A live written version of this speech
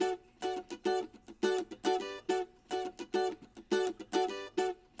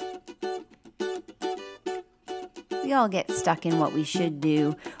We all get stuck in what we should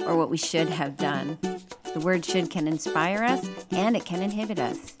do or what we should have done. The word should can inspire us and it can inhibit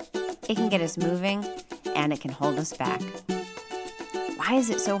us. It can get us moving and it can hold us back. Why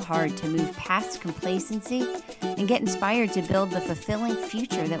is it so hard to move past complacency and get inspired to build the fulfilling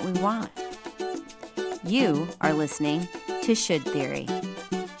future that we want? You are listening to Should Theory.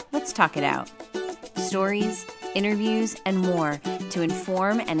 Let's talk it out. Stories, interviews, and more to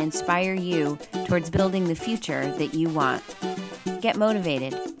inform and inspire you towards building the future that you want. Get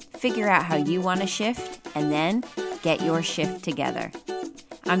motivated, figure out how you want to shift, and then get your shift together.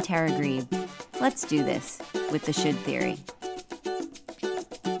 I'm Tara Grebe. Let's do this with the Should Theory.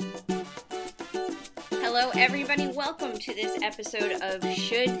 Hello, everybody. Welcome to this episode of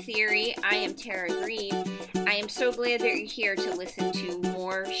Should Theory. I am Tara Grebe. I am so glad that you're here to listen to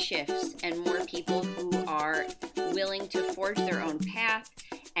more shifts and more people who are willing to forge their own path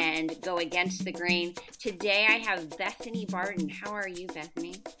and go against the grain. Today I have Bethany Barden. How are you,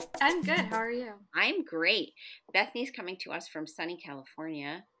 Bethany? I'm good. How are you? I'm great. Bethany's coming to us from sunny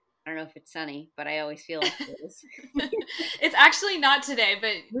California. I don't know if it's sunny, but I always feel like it is. It's actually not today,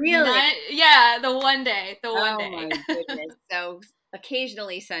 but really? The one day. Oh my goodness. So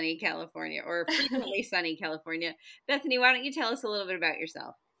occasionally sunny California or frequently sunny California. Bethany, why don't you tell us a little bit about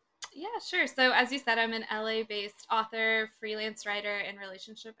yourself? Yeah, sure. So as you said, I'm an LA-based author, freelance writer, and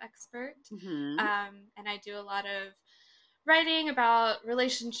relationship expert. Mm-hmm. And I do a lot of writing about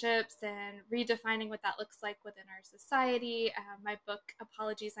relationships and redefining what that looks like within our society. My book,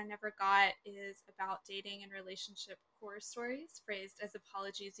 Apologies I Never Got, is about dating and relationship horror stories, phrased as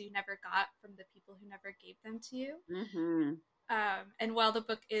apologies you never got from the people who never gave them to you. Mm-hmm. And while the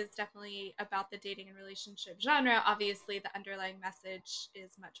book is definitely about the dating and relationship genre, obviously the underlying message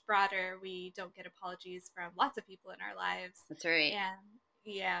is much broader. We don't get apologies from lots of people in our lives. That's right. And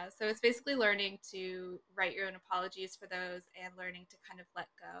yeah, so it's basically learning to write your own apologies for those and learning to kind of let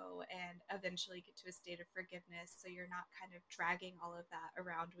go and eventually get to a state of forgiveness so you're not kind of dragging all of that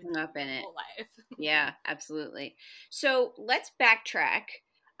around with you your whole life. Yeah, absolutely. So let's backtrack.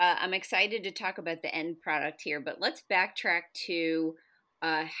 I'm excited to talk about the end product here, but let's backtrack to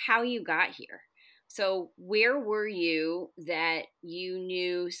how you got here. So where were you that you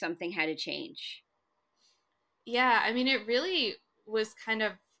knew something had to change? Yeah, I mean, it really was kind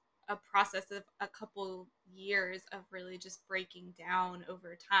of a process of a couple years of really just breaking down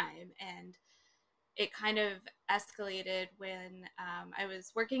over time. And it kind of escalated when I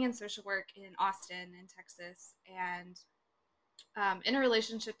was working in social work in Austin, in Texas, and in a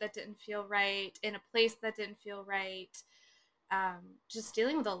relationship that didn't feel right, in a place that didn't feel right, just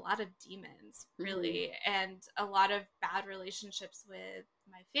dealing with a lot of demons, really, and a lot of bad relationships with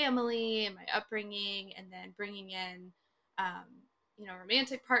my family and my upbringing, and then bringing in,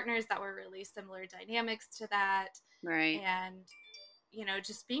 romantic partners that were really similar dynamics to that. Right. And,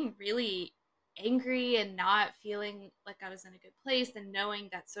 just being really angry and not feeling like I was in a good place and knowing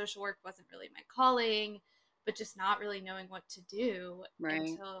that social work wasn't really my calling, but just not really knowing what to do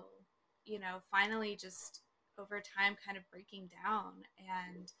until, finally just over time kind of breaking down.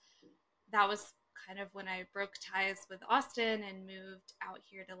 And that was kind of when I broke ties with Austin and moved out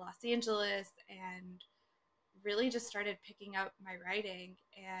here to Los Angeles and really just started picking up my writing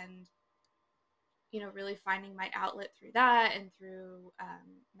and, really finding my outlet through that and through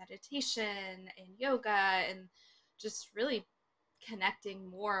meditation and yoga and just really connecting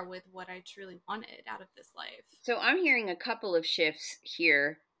more with what I truly wanted out of this life. So I'm hearing a couple of shifts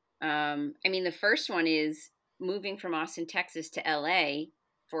here. The first one is moving from Austin, Texas to LA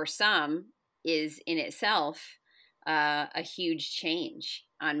for some is in itself a huge change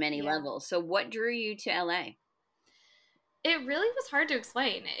on many levels. So what drew you to LA? It really was hard to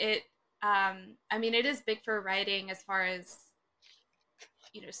explain. It is big for writing as far as,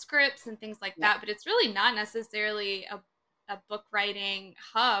 scripts and things like that, but it's really not necessarily a book writing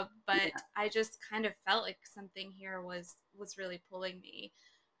hub, but I just kind of felt like something here was really pulling me.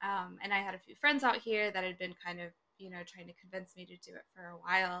 And I had a few friends out here that had been kind of, trying to convince me to do it for a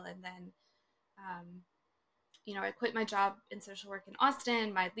while. And then, I quit my job in social work in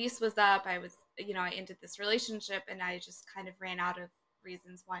Austin. My lease was up. I ended this relationship and I just kind of ran out of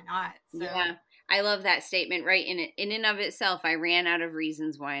reasons why not. So, yeah, I love that statement, right? In and of itself, I ran out of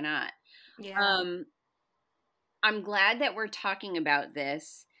reasons why not. Yeah. I'm glad that we're talking about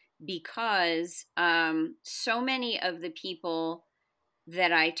this because so many of the people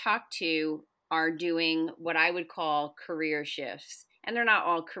that I talk to are doing what I would call career shifts. And they're not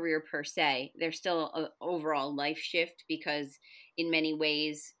all career per se. They're still an overall life shift because in many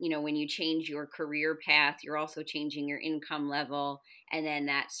ways, when you change your career path, you're also changing your income level, and then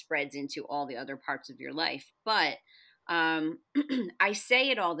that spreads into all the other parts of your life. But I say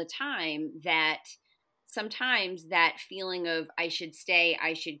it all the time that sometimes that feeling of I should stay,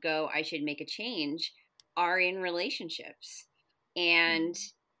 I should go, I should make a change are in relationships and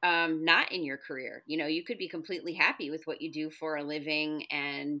not in your career. You could be completely happy with what you do for a living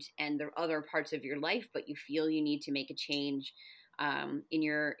and the other parts of your life, but you feel you need to make a change in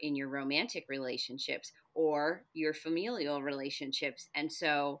your romantic relationships or your familial relationships. And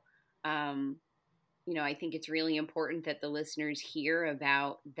so, I think it's really important that the listeners hear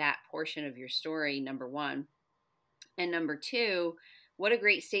about that portion of your story, number one. And number two, what a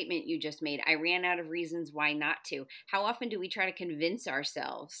great statement you just made. I ran out of reasons why not to. How often do we try to convince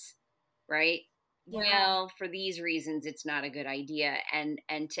ourselves, right? Yeah. Well, for these reasons, it's not a good idea. And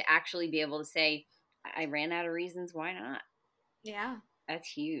to actually be able to say, I ran out of reasons, why not? Yeah. That's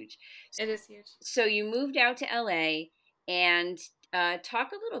huge. It is huge. So you moved out to LA and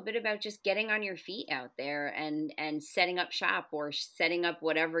talk a little bit about just getting on your feet out there and setting up shop or setting up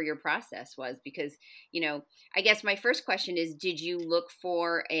whatever your process was. Because, I guess my first question is, did you look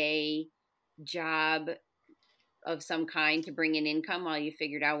for a job of some kind to bring in income while you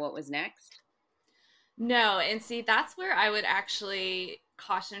figured out what was next? No, and see, that's where I would actually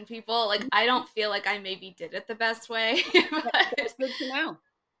caution people. Like, I don't feel like I maybe did it the best way, but That's good to know.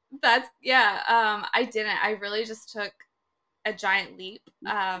 I didn't. I really just took a giant leap.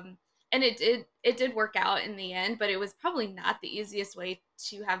 And it did work out in the end, but it was probably not the easiest way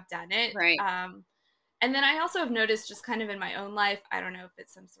to have done it. Right. And then I also have noticed just kind of in my own life, I don't know if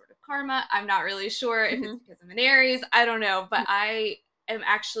it's some sort of karma. I'm not really sure if it's because I'm an Aries. I don't know, but I am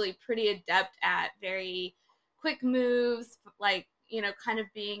actually pretty adept at very quick moves, like, kind of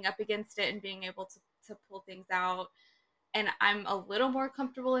being up against it and being able to pull things out. And I'm a little more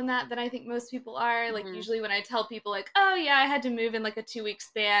comfortable in that than I think most people are. Like, usually when I tell people, like, oh, yeah, I had to move in like a 2-week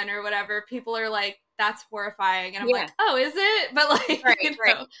span or whatever, people are like, that's horrifying. And I'm like, oh, is it? But like,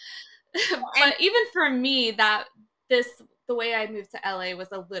 right. But even for me, the way I moved to LA was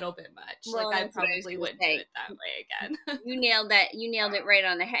a little bit much. Well, like, I probably wouldn't do it that way again. You nailed it right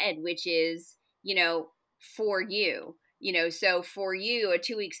on the head, which is, for you. So for you, a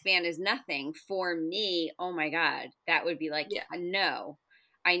 2-week span is nothing. For me, oh my God, that would be like, no,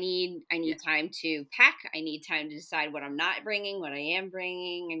 I need time to pack. I need time to decide what I'm not bringing, what I am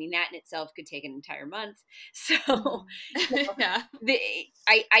bringing. I mean, that in itself could take an entire month. So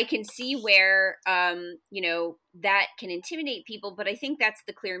I can see where, that can intimidate people, but I think that's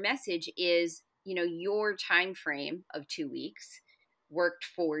the clear message is, your time frame of 2 weeks worked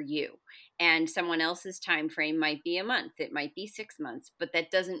for you, and someone else's time frame might be a month, it might be 6 months, but that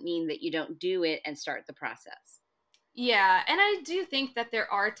doesn't mean that you don't do it and start the process. Yeah, and I do think that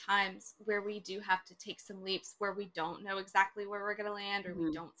there are times where we do have to take some leaps where we don't know exactly where we're going to land or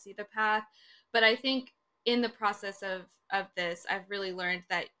we don't see the path. But I think in the process of this, I've really learned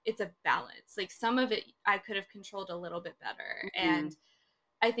that it's a balance. Like, some of it I could have controlled a little bit better, and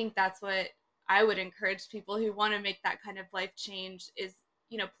I think that's what I would encourage people who want to make that kind of life change is,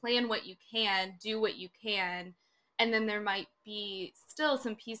 plan what you can, do what you can. And then there might be still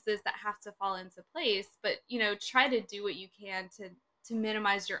some pieces that have to fall into place, but, try to do what you can to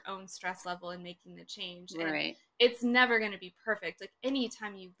minimize your own stress level in making the change. Right. And it's never going to be perfect. Like,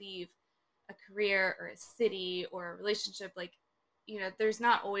 anytime you leave a career or a city or a relationship, like, there's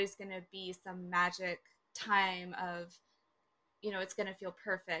not always going to be some magic time of, it's going to feel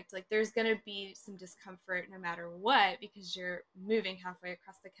perfect. Like, there's going to be some discomfort no matter what, because you're moving halfway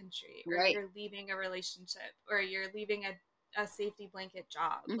across the country, or you're leaving a relationship, or you're leaving a safety blanket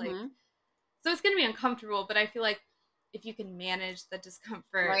job. Like, so it's going to be uncomfortable, but I feel like if you can manage the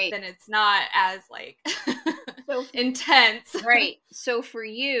discomfort, then it's not as like so intense. Right. So for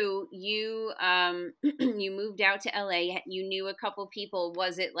you, you moved out to LA. You knew a couple people.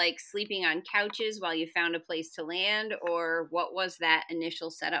 Was it like sleeping on couches while you found a place to land, or what was that initial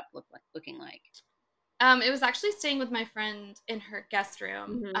setup looking like? It was actually staying with my friend in her guest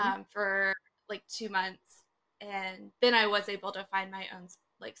room for like 2 months, and then I was able to find my own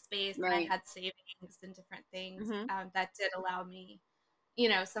like space. And I had savings and different things that did allow me,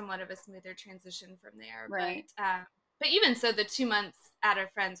 somewhat of a smoother transition from there. But even so, the 2 months at a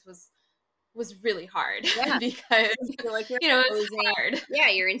friend's was really hard because you feel like it's hard. Yeah,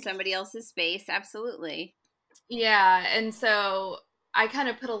 you're in somebody else's space. Absolutely. Yeah, and so I kind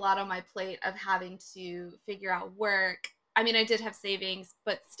of put a lot on my plate of having to figure out work. I mean, I did have savings,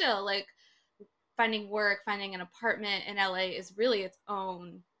 but still, like, finding work, finding an apartment in LA is really its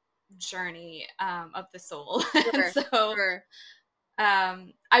own journey of the soul.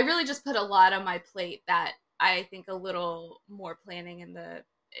 I really just put a lot on my plate that I think a little more planning in the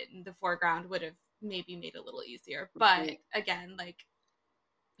foreground would have maybe made it a little easier. But Right. again, like,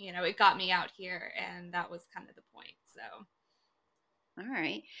 it got me out here, and that was kind of the point. So, All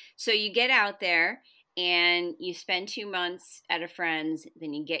right. So you get out there and you spend 2 months at a friend's,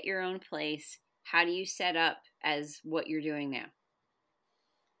 then you get your own place. How do you set up as what you're doing now?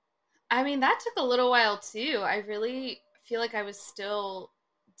 I mean, that took a little while too. I really feel like I was still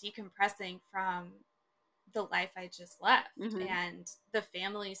decompressing from the life I just left Mm-hmm. and the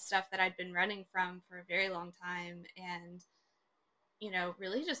family stuff that I'd been running from for a very long time. And,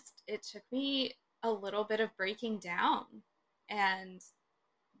 really just it took me a little bit of breaking down and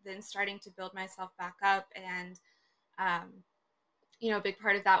then starting to build myself back up. And, um, a big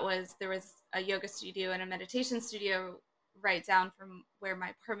part of that was there was a yoga studio and a meditation studio right down from where my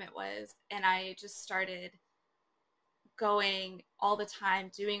apartment was. And I just started going all the time,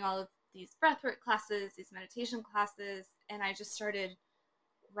 doing all of these breathwork classes, these meditation classes, and I just started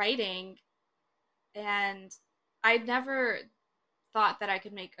writing. And I never thought that I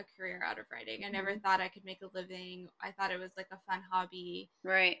could make a career out of writing. I never Mm-hmm. thought I could make a living. I thought it was like a fun hobby.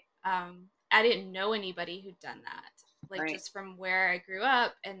 Right. I didn't know anybody who'd done that, like Right. just from where I grew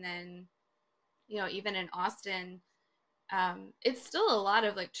up. And then, even in Austin, it's still a lot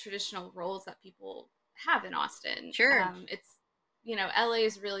of like traditional roles that people have in Austin. Sure. It's, LA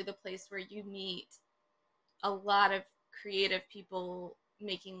is really the place where you meet a lot of creative people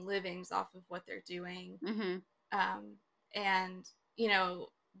making livings off of what they're doing. Mm-hmm. Um, and,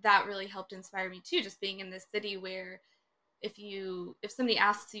 that really helped inspire me too, just being in this city where if somebody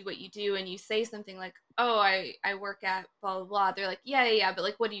asks you what you do and you say something like, oh, I work at blah blah blah, they're like, yeah yeah yeah, but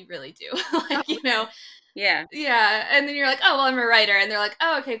like, what do you really do? Like, Yeah. yeah. And then you're like, oh well, I'm a writer, and they're like,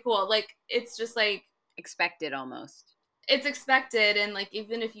 oh, okay, cool. Like, it's just like Expected almost. it's expected. And like,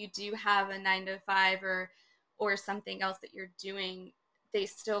 even if you do have a 9 to 5 or something else that you're doing, they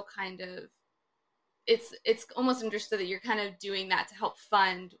still kind of it's almost understood that you're kind of doing that to help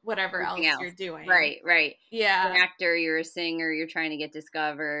fund whatever Something else you're else. doing. Right. Right. You're an Yeah. actor, you're a singer, you're trying to get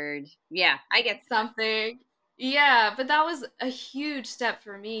discovered. Yeah, I get that. Something. Yeah, but that was a huge step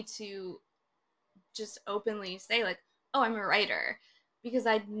for me to just openly say, like, oh, I'm a writer, because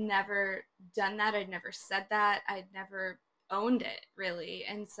I'd never done that. I'd never said that. I'd never owned it really.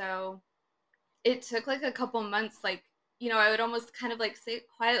 And so it took like a couple months, like, I would almost kind of like say it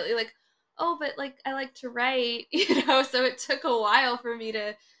quietly, like, oh, but like, I like to write. So it took a while for me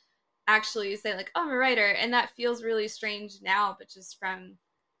to actually say, like, oh, I'm a writer. And that feels really strange now, but just from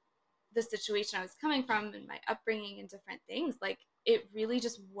the situation I was coming from and my upbringing and different things, like, it really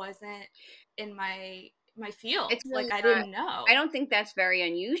just wasn't in my field. It's really Like, I not. didn't I know. don't think that's very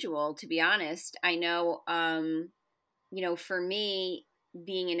unusual, to be honest. I know, for me,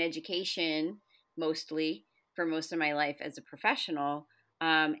 being in education mostly for most of my life as a professional,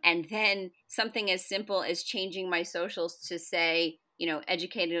 and then something as simple as changing my socials to say,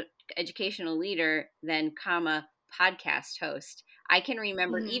 educated educational leader, then comma podcast host. I can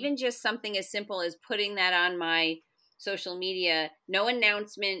remember Mm-hmm. even just something as simple as putting that on my social media, no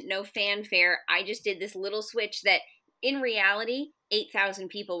announcement, no fanfare. I just did this little switch that in reality 8,000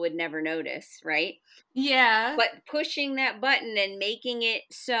 people would never notice, right? Yeah. But pushing that button and making it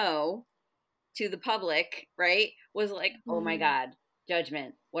so to the public, right, was like, oh my Mm-hmm. God,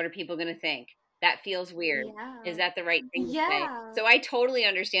 judgment. What are people going to think? That feels weird. Is Yeah. that the right thing to say? Yeah. So I totally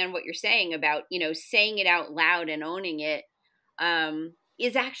understand what you're saying about, saying it out loud and owning it,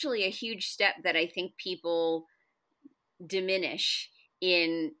 is actually a huge step that I think people diminish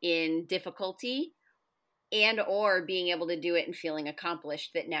in difficulty and or being able to do it and feeling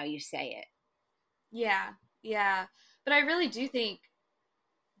accomplished that now you say it. Yeah. Yeah. But I really do think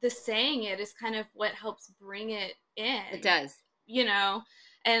the saying it is kind of what helps bring it It in, does. you know,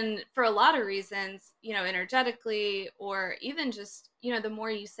 and for a lot of reasons, energetically, or even just, the more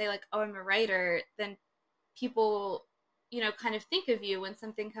you say, like, oh, I'm a writer, then people, kind of think of you when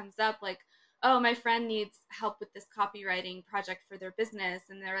something comes up, like, oh, my friend needs help with this copywriting project for their business.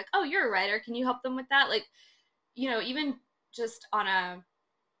 And they're like, oh, you're a writer. Can you help them with that? Like, even just on a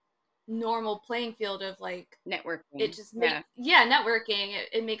normal playing field of like, it Networking. just Yeah. makes, yeah, networking,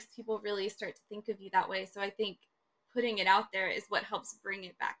 it makes people really start to think of you that way. So I think putting it out there is what helps bring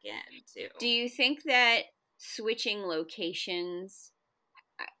it back in too. Do you think that switching locations,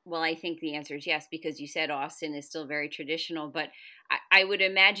 well, I think the answer is yes, because you said Austin is still very traditional, but I would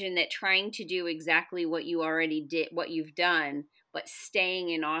imagine that trying to do exactly what you already did, what you've done, but staying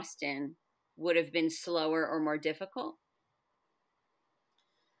in Austin would have been slower or more difficult.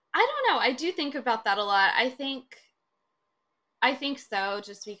 I don't know, I do think about that a lot. I think I think so,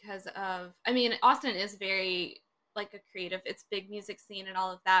 just because of, I mean, Austin is very like a creative, it's big music scene and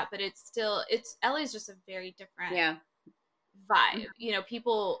all of that, but it's still, it's, LA's just a very different Yeah. vibe. You know,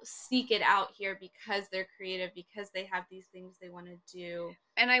 people seek it out here because they're creative, because they have these things they want to do.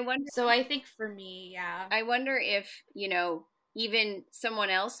 And I wonder, So I think for me, yeah. I wonder if, even someone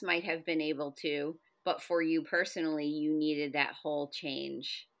else might have been able to, but for you personally, you needed that whole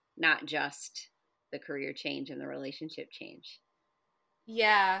change, not just the career change and the relationship change.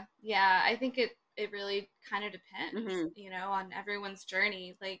 Yeah, yeah. I think it really kind of depends, Hmm. on everyone's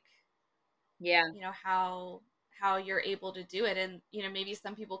journey, like, Yeah. how you're able to do it. And, maybe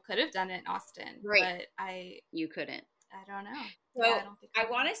some people could have done it in Austin, Right. but You couldn't. I don't know. Yeah, So I don't think I I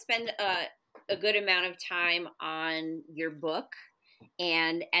want to spend a good amount of time on your book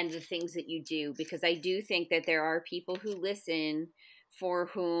and the things that you do, because I do think that there are people who listen for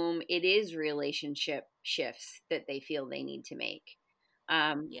whom it is relationship shifts that they feel they need to make.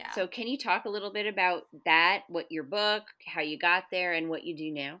 Yeah. So can you talk a little bit about that, what your book, how you got there, and what you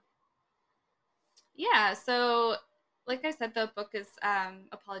do now? Yeah, so like I said, the book is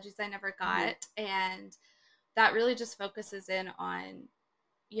Apologies I Never Hmm. Got, and that really just focuses in on,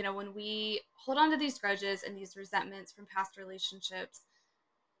 when we hold on to these grudges and these resentments from past relationships,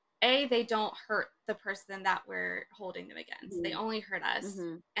 A, they don't hurt the person that we're holding them against. They Hmm. only hurt us.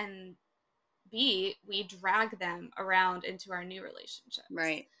 Hmm. And B, we drag them around into our new relationships,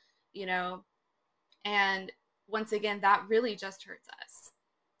 Right. you know? And once again, that really just hurts us.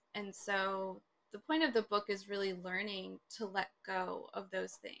 And so the point of the book is really learning to let go of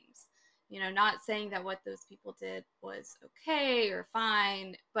those things. Not saying that what those people did was okay or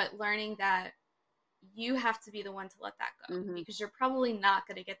fine, but learning that you have to be the one to let that go, Hmm. because you're probably not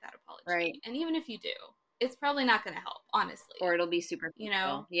going to get that Right. apology. And even if you do, it's probably not going to help, Or honestly. it'll be You know,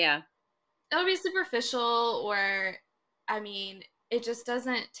 superficial. Yeah. it'll be superficial, or, I mean, it just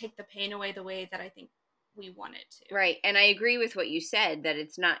doesn't take the pain away the way that I think we want it to. Right. And I agree with what you said, that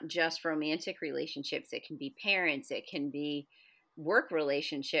it's not just romantic relationships. It can be parents, it can be work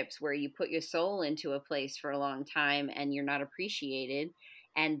relationships where you put your soul into a place for a long time and you're not appreciated.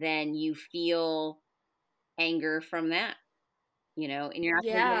 And then you feel anger from that, and you're not going to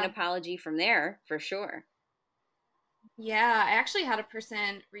get an Yeah. apology from there for sure. Yeah. I actually had a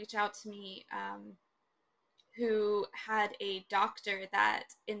person reach out to me, who had a doctor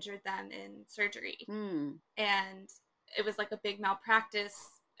that injured them in surgery. Hmm. And it was like a big malpractice.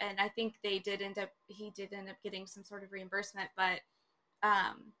 And I think he did end up getting some sort of reimbursement, but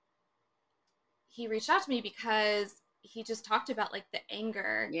um, he reached out to me because he just talked about like the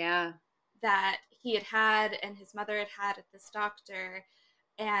anger Yeah. that he had had and his mother had had at this doctor.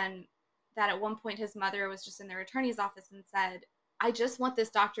 And that at one point his mother was just in their attorney's office and said, I just want this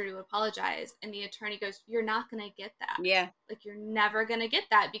doctor to apologize. And the attorney goes, you're not going to get that. Yeah. Like, you're never going to get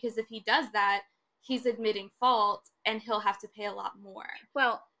that, because if he does that, he's admitting fault and he'll have to pay a lot more.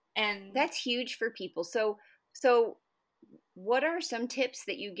 Well, And that's huge for people. So what are some tips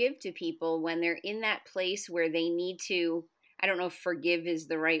that you give to people when they're in that place where they need to, I don't know if forgive is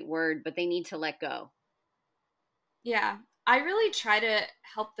the right word, but they need to let go? yeah, I really try to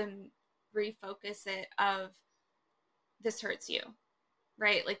help them refocus it of, this hurts you,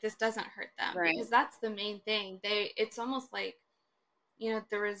 right? Like, this doesn't hurt them, Right. because that's the main thing. It's almost like,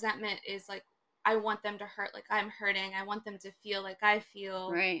 the resentment is like, I want them to hurt like I'm hurting. I want them to feel like I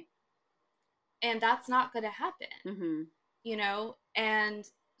feel. Right. And that's not going to happen, Mm-hmm. And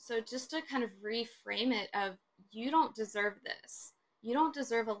so just to kind of reframe it of, you don't deserve this. You don't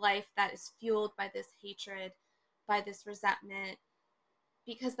deserve a life that is fueled by this hatred, by this resentment,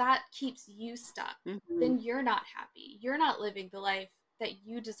 because that keeps you stuck. Mm-hmm. Then you're not happy. You're not living the life that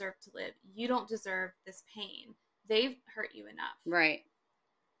you deserve to live. You don't deserve this pain. They've hurt you enough. Right.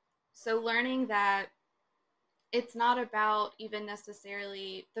 So learning that it's not about, even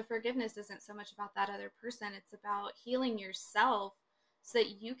necessarily, the forgiveness isn't so much about that other person. It's about healing yourself so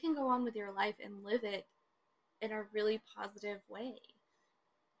that you can go on with your life and live it in a really positive way.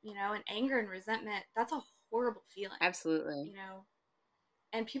 And anger and resentment, that's a horrible feeling, Absolutely.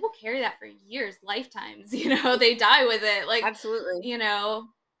 and people carry that for years, lifetimes, they die with it. Like, Absolutely.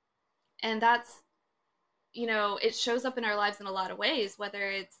 And that's, it shows up in our lives in a lot of ways, whether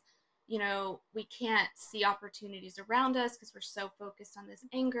it's, we can't see opportunities around us because we're so focused on this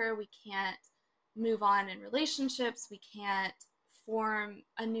anger. We can't move on in relationships. We can't form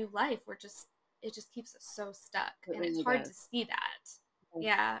a new life. It just keeps us so stuck. It And it's really hard does. to see that.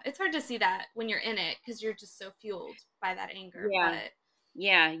 Yeah, it's hard to see that when you're in it, because you're just so fueled by that anger. Yeah. But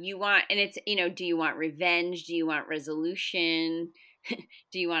Yeah. You want, and it's, do you want revenge? Do you want resolution?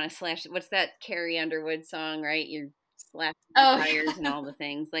 Do you want to slash? What's that Carrie Underwood song, right? You're slash Oh, tires and all the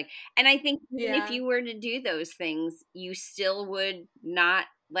things. Like, and I think even if yeah. you were to do those things, you still would not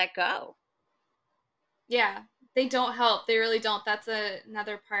let go. Yeah, they don't help. They really don't. That's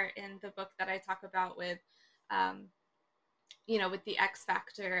another part in the book that I talk about with, um, with the X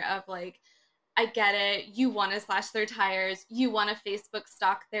factor of like, I get it. You want to slash their tires. You want to Facebook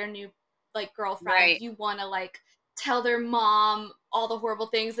stalk their new like girlfriend. Right. You want to like tell their mom all the horrible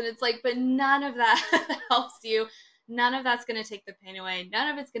things, and it's like, but none of that helps you. None of that's going to take the pain away. None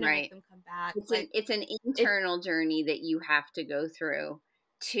of it's going to make Right. them come back. It's an It, internal journey that you have to go through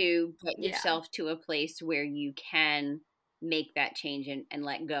to get yeah. yourself to a place where you can make that change and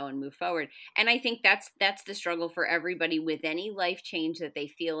let go and move forward. And I think that's the struggle for everybody with any life change that they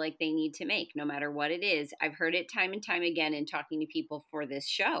feel like they need to make, no matter what it is. I've heard it time and time again in talking to people for this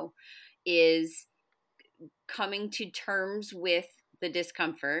show, is coming to terms with the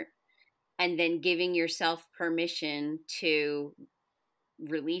discomfort and then giving yourself permission to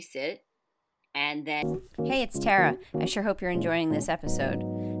release it. And then, Hey, it's Tara. I sure hope you're enjoying this episode.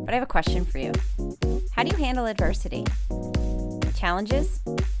 But I have a question for you. How do you handle adversity? Challenges?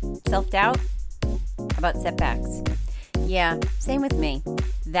 Self-doubt? How about setbacks? Yeah, same with me.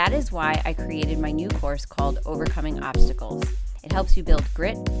 That is why I created my new course called Overcoming Obstacles. It helps you build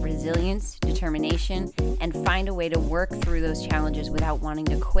grit, resilience, determination, and find a way to work through those challenges without wanting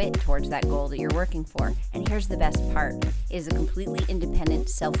to quit towards that goal that you're working for. And here's the best part. It is a completely independent,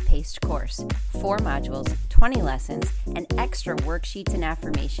 self-paced course. 4 modules, 20 lessons, and extra worksheets and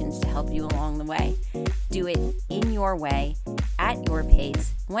affirmations to help you along the way. Do it in your way, at your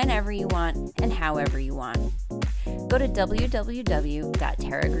pace, whenever you want, and however you want. Go to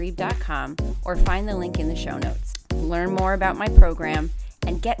www.taragrebe.com or find the link in the show notes. Learn more about my program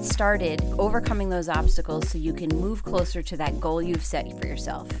and get started overcoming those obstacles so you can move closer to that goal you've set for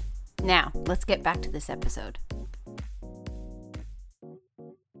yourself. Now, let's get back to this episode.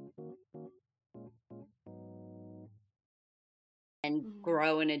 and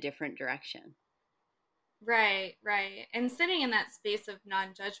grow in a different direction. Right, right. And sitting in that space of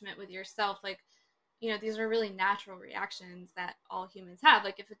non-judgment with yourself, like, these are really natural reactions that all humans have.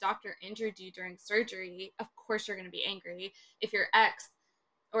 Like, if a doctor injured you during surgery, of course you're going to be angry. If your ex,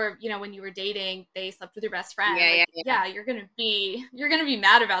 or when you were dating, they slept with your best friend, Yeah. you're going to be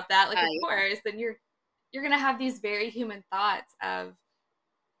mad about that. Like, of Yeah. course. Then you're going to have these very human thoughts of,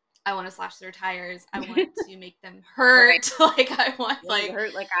 I want to slash their tires. I want to make them hurt. Right. Like, I want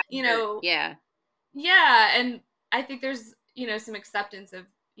hurt like I hurt. Yeah. Yeah, and I think there's, some acceptance of,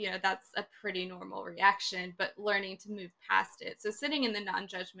 that's a pretty normal reaction, but learning to move past it. So sitting in the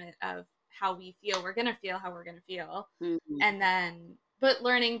non-judgment of how we feel, we're going to feel how we're going to feel. Mm-hmm. And then, but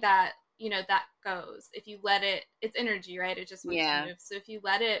learning that, that goes. If you let it, it's energy, right? It just wants to move. So if you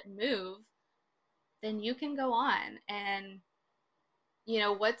let it move, then you can go on. And,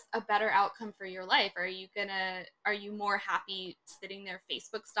 what's a better outcome for your life? Are you more happy sitting there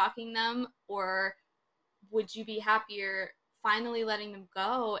Facebook stalking them, or would you be happier finally letting them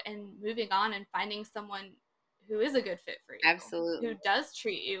go and moving on and finding someone who is a good fit for you? Absolutely. Who does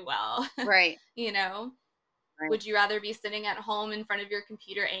treat you well? Right. Right. Would you rather be sitting at home in front of your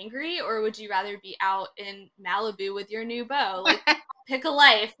computer angry, or would you rather be out in Malibu with your new beau? Like, pick a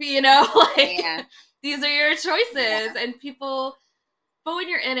life, These are your choices. Yeah. And people, but when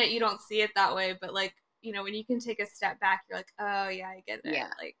you're in it, you don't see it that way. But when you can take a step back, you're like, oh yeah, I get it. Yeah.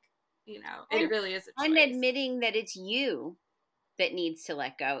 It really is a choice. And admitting that it's you that needs to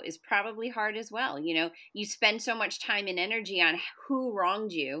let go is probably hard as well. You spend so much time and energy on who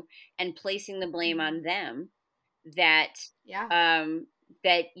wronged you and placing the blame on them that,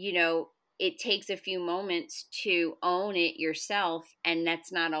 it takes a few moments to own it yourself. And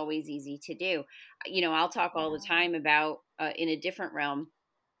that's not always easy to do. I'll talk all the time about, in a different realm,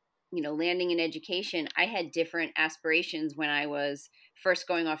 landing in education. I had different aspirations when I was first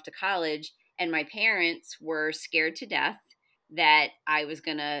going off to college, and my parents were scared to death that I was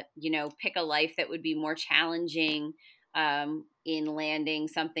going to, pick a life that would be more challenging, in landing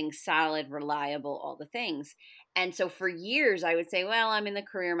something solid, reliable, all the things. And so for years I would say, well, I'm in the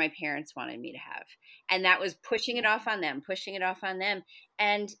career my parents wanted me to have. And that was pushing it off on them.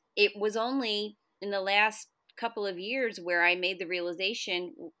 And it was only in the last couple of years where I made the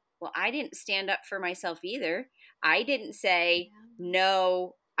realization, well, I didn't stand up for myself either. I didn't say,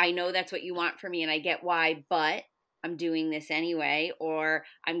 no, I know that's what you want for me and I get why, but I'm doing this anyway, or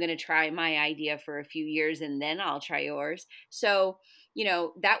I'm going to try my idea for a few years and then I'll try yours. So,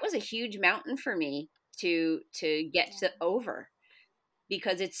 that was a huge mountain for me to get over,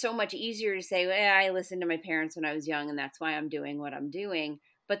 because it's so much easier to say, well, I listened to my parents when I was young and that's why I'm doing what I'm doing,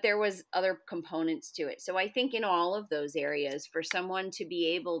 but there was other components to it. So I think in all of those areas, for someone to be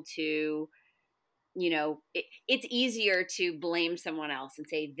able to, it's easier to blame someone else and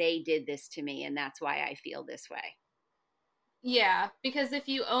say they did this to me and that's why I feel this way. Yeah, because if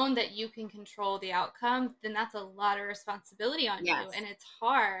you own that you can control the outcome, then that's a lot of responsibility on you, and it's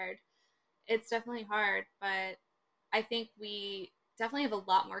hard. It's definitely hard, but I think we definitely have a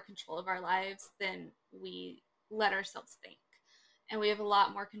lot more control of our lives than we let ourselves think. And we have a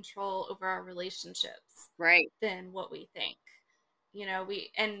lot more control over our relationships than what we think.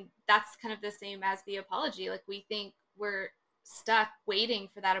 And that's kind of the same as the apology. Like, we think we're stuck waiting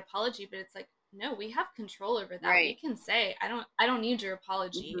for that apology, but it's like, no, we have control over that. We can say, I don't need your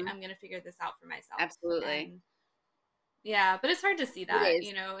apology. I'm going to figure this out for myself. Absolutely. And yeah, but it's hard to see that,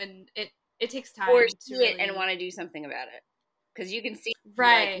 and it takes time or to see really... it and want to do something about it. Because you can see,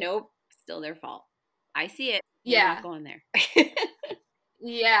 right? Like, nope, still their fault. I see it. Yeah, I'm not going there.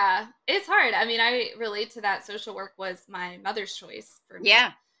 Yeah, it's hard. I mean, I relate to that. Social work was my mother's choice for me.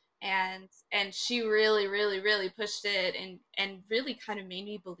 Yeah. And she really, really, really pushed it and really kind of made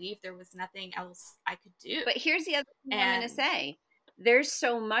me believe there was nothing else I could do. But here's the other thing I'm going to say. There's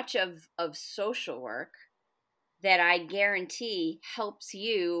so much of social work that I guarantee helps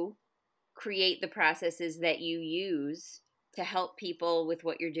you create the processes that you use to help people with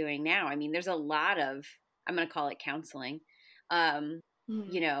what you're doing now. I mean, there's a lot of, I'm going to call it counseling,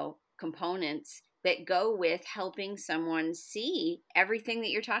 components that go with helping someone see everything that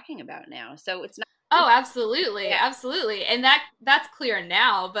you're talking about now. So it's not. Oh, absolutely. Yeah. Absolutely. And that's clear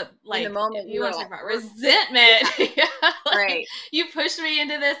now, but like, in the moment, if you want to talk about resentment, right. You pushed me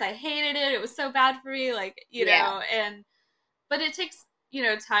into this. I hated it. It was so bad for me. Like, know, but it takes,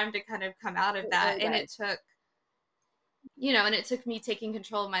 time to kind of come out of that. And it took, and it took me taking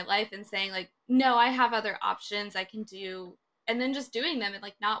control of my life and saying like, no, I have other options I can do. And then just doing them and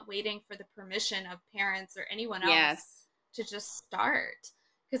like not waiting for the permission of parents or anyone else to just start.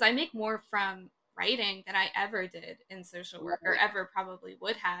 Because I make more from writing than I ever did in social work or ever probably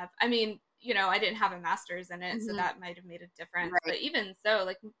would have. I mean, I didn't have a master's in it, so that might have made a difference. But even so,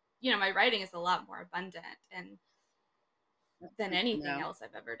 like, my writing is a lot more abundant and than anything else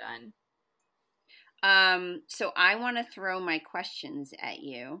I've ever done. So I want to throw my questions at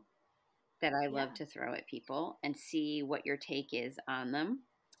you that I love to throw at people and see what your take is on them.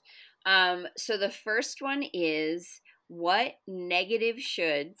 So the first one is, what negative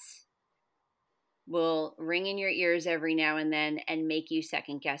shoulds will ring in your ears every now and then and make you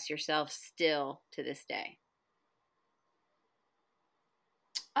second guess yourself still to this day?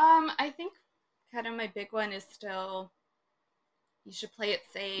 I think kind of my big one is still, you should play it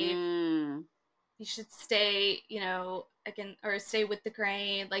safe. You should stay, again, or stay with the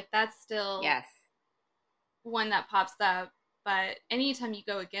grain. Like, that's still one that pops up. But anytime you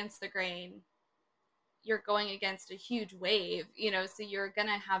go against the grain, you're going against a huge wave, so you're going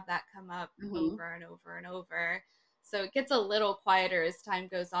to have that come up over and over and over. So it gets a little quieter as time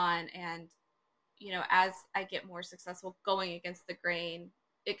goes on. And, as I get more successful going against the grain,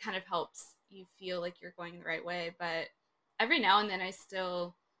 it kind of helps you feel like you're going the right way. But every now and then I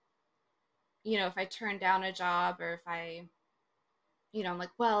still, if I turn down a job or if I, I'm like,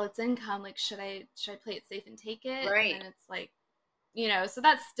 well, it's income. Like, should I play it safe and take it? Right. And then it's like, so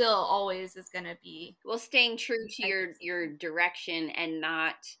that still always is going to be. Well, staying true to your direction and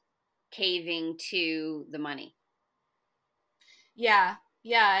not caving to the money. Yeah.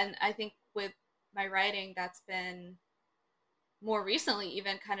 Yeah. And I think with my writing, that's been more recently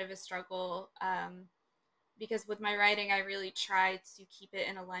even kind of a struggle. Because with my writing, I really try to keep it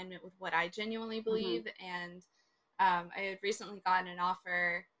in alignment with what I genuinely believe. And I had recently gotten an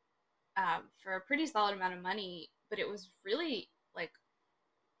offer for a pretty solid amount of money, but it was really like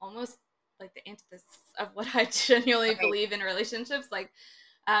almost like the antithesis of what I genuinely believe in relationships. Like,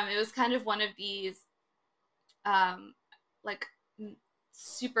 it was kind of one of these like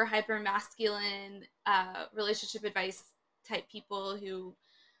super hyper masculine relationship advice type people who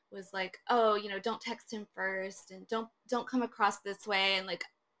was like, oh, don't text him first and don't come across this way. And like,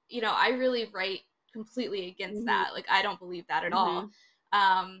 I really write completely against that. Like, I don't believe that at all.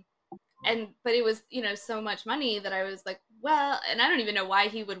 But it was, so much money that I was like, well, and I don't even know why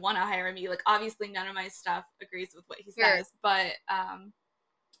he would want to hire me. Like, obviously none of my stuff agrees with what he says, but,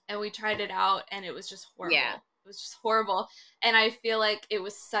 and we tried it out and it was just horrible. Yeah. It was just horrible. And I feel like it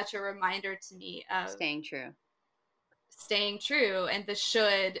was such a reminder to me of staying true and the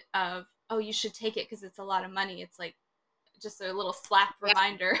should of, oh, you should take it because it's a lot of money. It's like just a little slap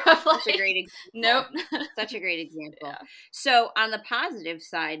reminder of like, such a great example. Nope. Such a great example. Yeah. So on the positive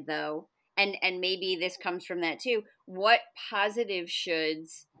side though, and maybe this comes from that too. What positive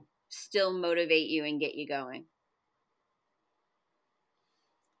shoulds still motivate you and get you going?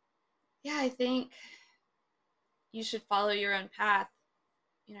 Yeah, I think you should follow your own path.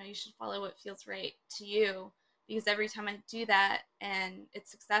 You should follow what feels right to you, because every time I do that and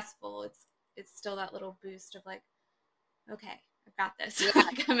it's successful, it's still that little boost of like, okay, I've got this. Yeah.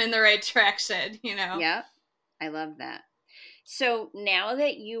 Like I'm in the right direction, Yep. I love that. So now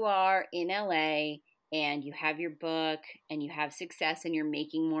that you are in LA and you have your book and you have success and you're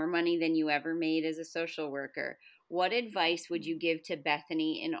making more money than you ever made as a social worker, what advice would you give to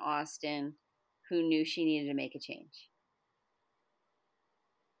Bethany in Austin who knew she needed to make a change?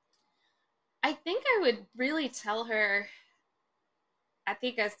 I think I would really tell her, I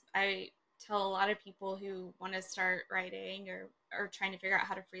think as I tell a lot of people who want to start writing or trying to figure out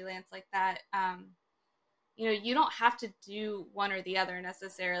how to freelance like that, you don't have to do one or the other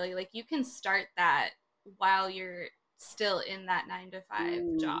necessarily. Like you can start that while you're still in that 9 to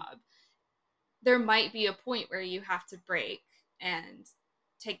 5 job. There might be a point where you have to break and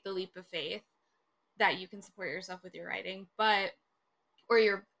take the leap of faith that you can support yourself with your writing, or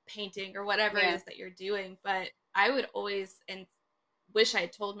your painting or whatever it is that you're doing. But I would always and wish I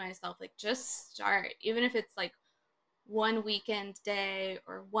had told myself, like, just start, even if it's like one weekend day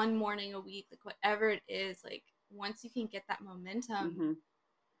or one morning a week, like whatever it is. Like once you can get that momentum,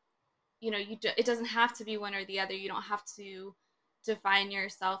 it doesn't have to be one or the other. You don't have to define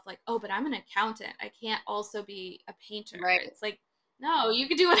yourself like, oh, but I'm an accountant, I can't also be a painter. Right. It's like, no, you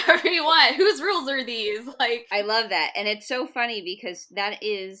can do whatever you want. Whose rules are these? Like, I love that. And it's so funny because that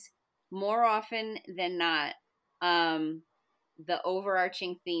is more often than not the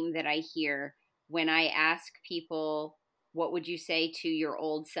overarching theme that I hear when I ask people, what would you say to your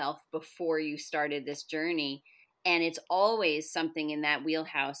old self before you started this journey? And it's always something in that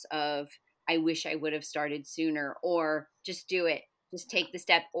wheelhouse of, I wish I would have started sooner, or just do it, just take the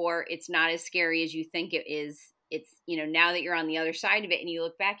step, or it's not as scary as you think it is. It's, now that you're on the other side of it and you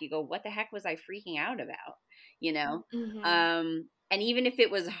look back, you go, what the heck was I freaking out about? And even if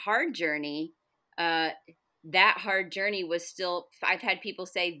it was a hard journey, that hard journey was still, I've had people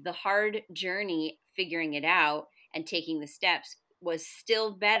say the hard journey, figuring it out and taking the steps, was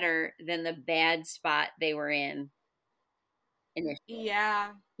still better than the bad spot they were in initially.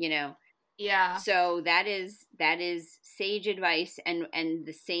 Yeah. Yeah. So that is sage advice, and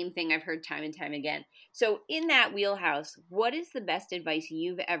the same thing I've heard time and time again. So in that wheelhouse, what is the best advice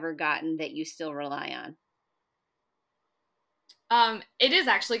you've ever gotten that you still rely on? It is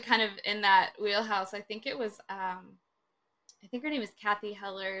actually kind of in that wheelhouse. I think it was I think her name is Kathy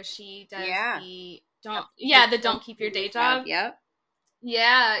Heller. She does the don't keep your day job. Yep.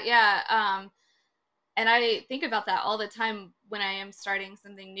 Yeah. And I think about that all the time when I am starting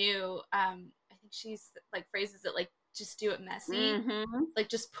something new. I think she's like phrases it like, just do it messy. Like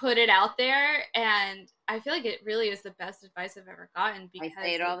just put it out there. And I feel like it really is the best advice I've ever gotten, because I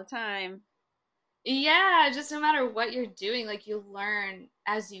say it all the time. Yeah, just no matter what you're doing, like you learn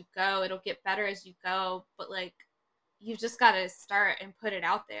as you go. It'll get better as you go, but like you just got to start and put it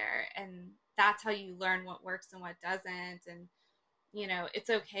out there, and that's how you learn what works and what doesn't. And it's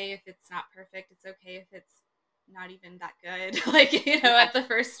okay if it's not perfect. It's okay if it's not even that good. Like, at the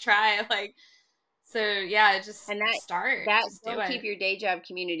first try, like, so yeah, just start. That just Don't Keep Your Day Job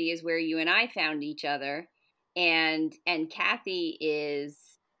community is where you and I found each other. And Kathy is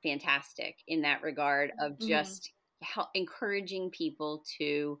fantastic in that regard of just encouraging people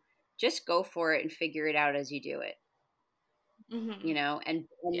to just go for it and figure it out as you do it. And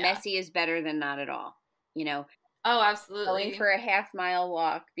messy is better than not at all. Oh, absolutely. Going for a half-mile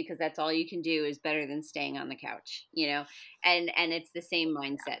walk because that's all you can do is better than staying on the couch, and it's the same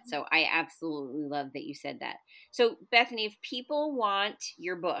mindset. So I absolutely love that you said that. So Bethany, if people want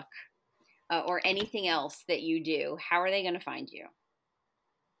your book or anything else that you do, how are they going to find you?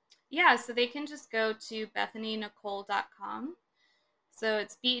 Yeah, so they can just go to BethanyNicole.com. So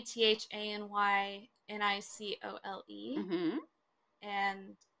it's BethanyNicole.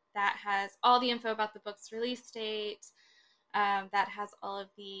 And that has all the info about the book's release date. That has all of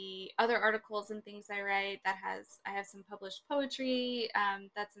the other articles and things I write. I have some published poetry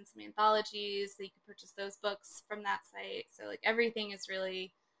that's in some anthologies, so you can purchase those books from that site. So like everything is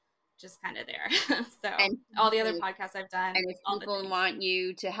really just kind of there. So and all the other podcasts I've done. And if people want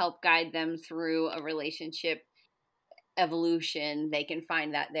you to help guide them through a relationship evolution, they can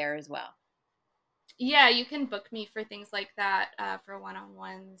find that there as well. Yeah, you can book me for things like that, for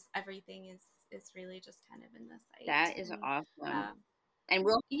one-on-ones. Everything is really just kind of in the site. That is awesome.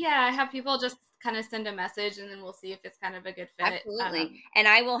 I have people just kind of send a message, and then we'll see if it's kind of a good fit. Absolutely. And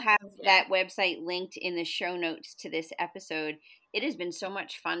I will have that website linked in the show notes to this episode. It has been so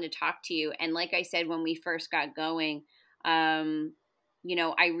much fun to talk to you. And like I said, when we first got going, you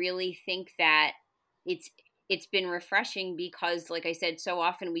know, I really think that it's been refreshing because, like I said, so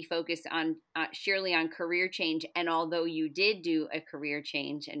often we focus on sheerly on career change. And although you did do a career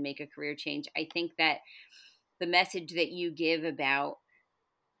change and make a career change, I think that the message that you give about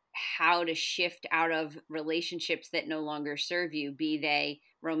how to shift out of relationships that no longer serve you, be they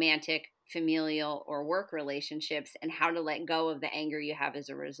romantic, familial, or work relationships, and how to let go of the anger you have as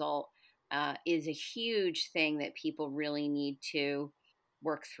a result, is a huge thing that people really need to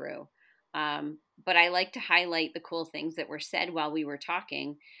work through. But I like to highlight the cool things that were said while we were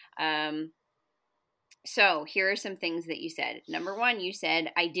talking. So here are some things that you said. Number one, you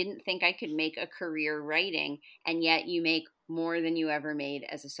said, I didn't think I could make a career writing, and yet you make more than you ever made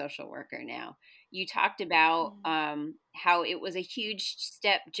as a social worker now. You talked about how it was a huge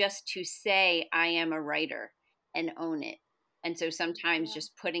step just to say, I am a writer, and own it. And so sometimes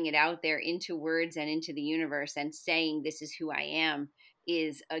just putting it out there into words and into the universe and saying, this is who I am,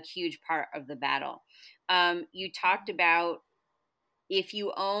 is a huge part of the battle. You talked about, if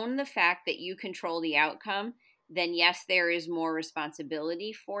you own the fact that you control the outcome, then yes, there is more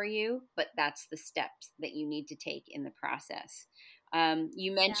responsibility for you, but that's the steps that you need to take in the process.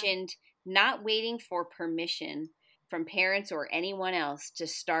 You mentioned not waiting for permission from parents or anyone else to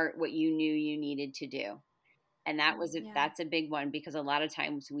start what you knew you needed to do. And that's a big one, because a lot of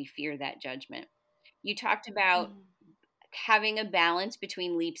times we fear that judgment. You talked about having a balance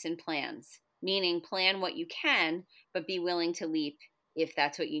between leaps and plans, meaning plan what you can, but be willing to leap if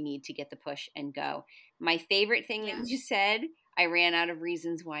that's what you need to get the push and go. My favorite thing that you said, I ran out of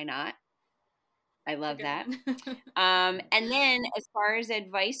reasons why not. I love that. And then as far as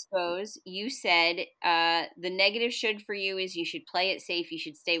advice goes, you said the negative should for you is you should play it safe, you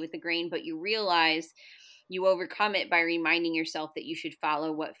should stay with the grain, but you realize you overcome it by reminding yourself that you should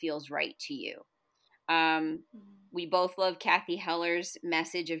follow what feels right to you. We both love Kathy Heller's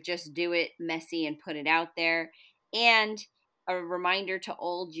message of just do it messy and put it out there. And a reminder to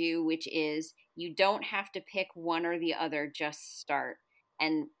old you, which is you don't have to pick one or the other, just start.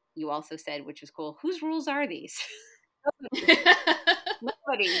 And you also said, which was cool, whose rules are these?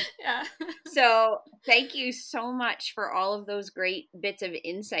 Nobody. Yeah. So thank you so much for all of those great bits of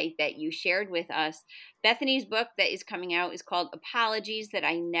insight that you shared with us. Bethany's book that is coming out is called Apologies That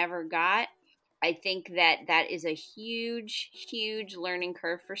I Never Got. I think that is a huge, huge learning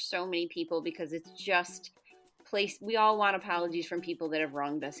curve for so many people, because it's just we all want apologies from people that have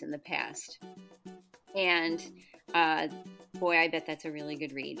wronged us in the past. And boy, I bet that's a really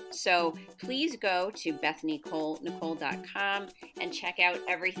good read. So please go to BethanyColeNicole.com and check out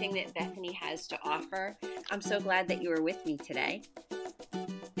everything that Bethany has to offer. I'm so glad that you were with me today.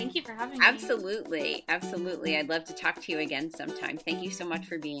 Thank you for having me. Absolutely. Absolutely. I'd love to talk to you again sometime. Thank you so much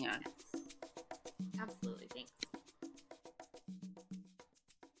for being on.